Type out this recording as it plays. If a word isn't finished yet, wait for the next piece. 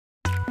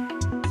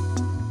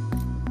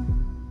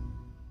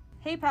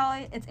Hey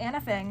Pally, it's Anna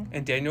Fing.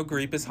 And Daniel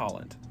Greep is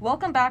Holland.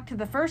 Welcome back to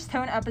the first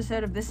Tone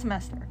episode of this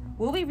semester.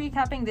 We'll be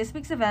recapping this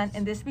week's event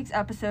in this week's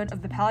episode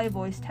of the Pally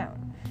Voice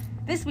Tone.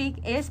 This week,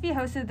 ASB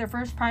hosted their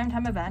first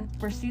PrimeTime event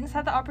where students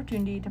had the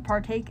opportunity to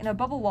partake in a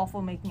bubble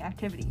waffle making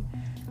activity.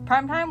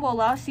 PrimeTime will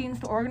allow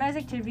students to organize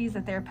activities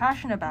that they are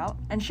passionate about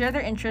and share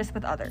their interests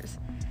with others.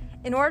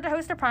 In order to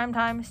host a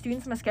PrimeTime,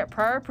 students must get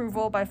prior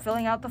approval by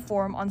filling out the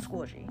form on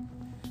Schoology.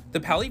 The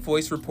Pally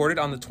Voice reported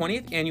on the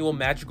 20th annual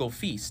Magical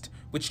Feast,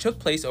 which took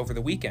place over the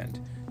weekend.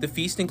 The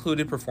feast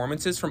included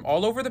performances from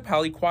all over the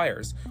Pally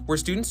choirs, where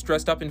students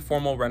dressed up in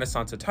formal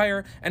Renaissance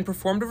attire and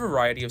performed a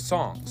variety of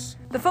songs.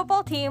 The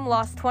football team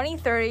lost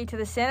 20-30 to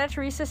the Santa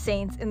Teresa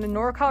Saints in the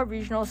NorCal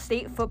Regional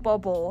State Football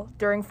Bowl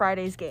during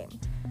Friday's game.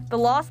 The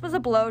loss was a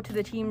blow to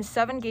the team's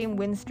 7-game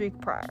win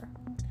streak prior.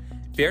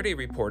 Verde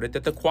reported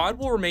that the quad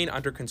will remain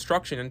under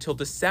construction until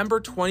December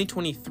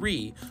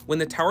 2023, when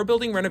the tower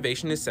building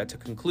renovation is set to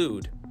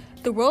conclude.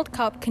 The World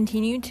Cup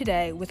continued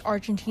today with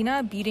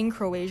Argentina beating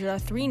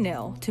Croatia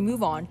 3-0 to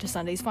move on to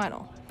Sunday's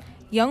final.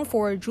 Young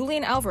forward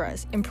Julian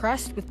Alvarez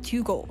impressed with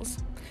 2 goals.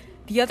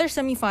 The other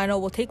semifinal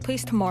will take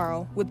place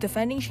tomorrow with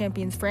defending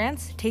champions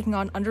France taking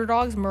on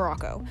underdogs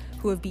Morocco,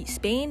 who have beat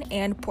Spain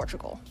and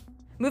Portugal.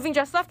 Moving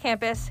just off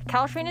campus,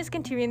 Caltrain is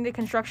continuing the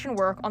construction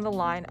work on the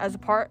line as a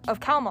part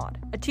of CalMod,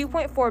 a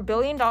 $2.4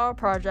 billion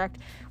project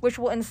which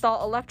will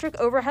install electric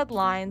overhead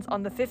lines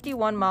on the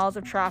 51 miles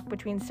of track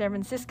between San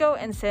Francisco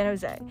and San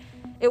Jose.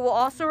 It will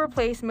also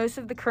replace most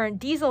of the current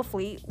diesel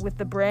fleet with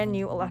the brand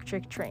new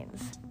electric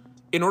trains.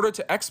 In order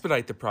to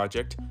expedite the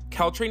project,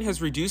 Caltrain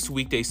has reduced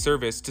weekday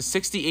service to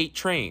 68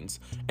 trains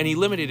and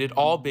eliminated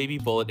all Baby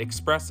Bullet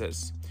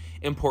Expresses.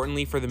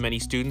 Importantly for the many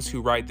students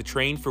who ride the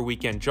train for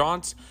weekend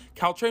jaunts,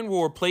 Caltrain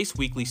will replace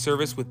weekly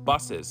service with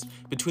buses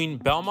between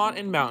Belmont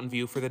and Mountain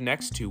View for the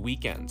next 2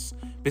 weekends.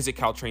 Visit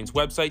Caltrain's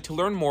website to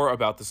learn more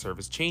about the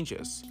service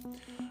changes.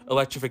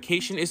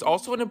 Electrification is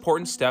also an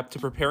important step to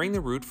preparing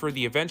the route for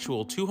the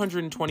eventual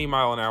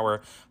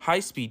 220-mile-an-hour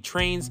high-speed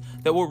trains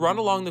that will run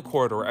along the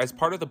corridor as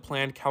part of the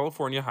planned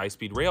California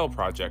High-Speed Rail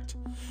project.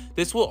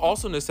 This will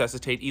also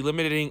necessitate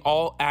eliminating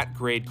all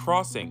at-grade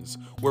crossings,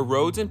 where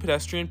roads and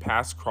pedestrian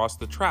paths cross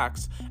the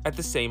tracks at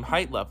the same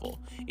height level,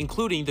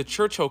 including the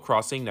Churchill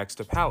crossing next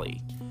to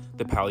Pally.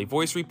 The Pally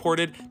Voice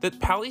reported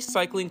that Pally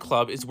Cycling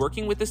Club is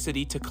working with the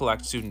city to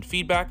collect student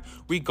feedback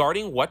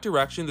regarding what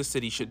direction the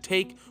city should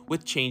take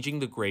with changing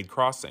the grade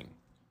crossing.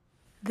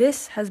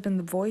 This has been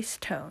the Voice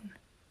Tone.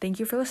 Thank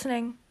you for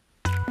listening.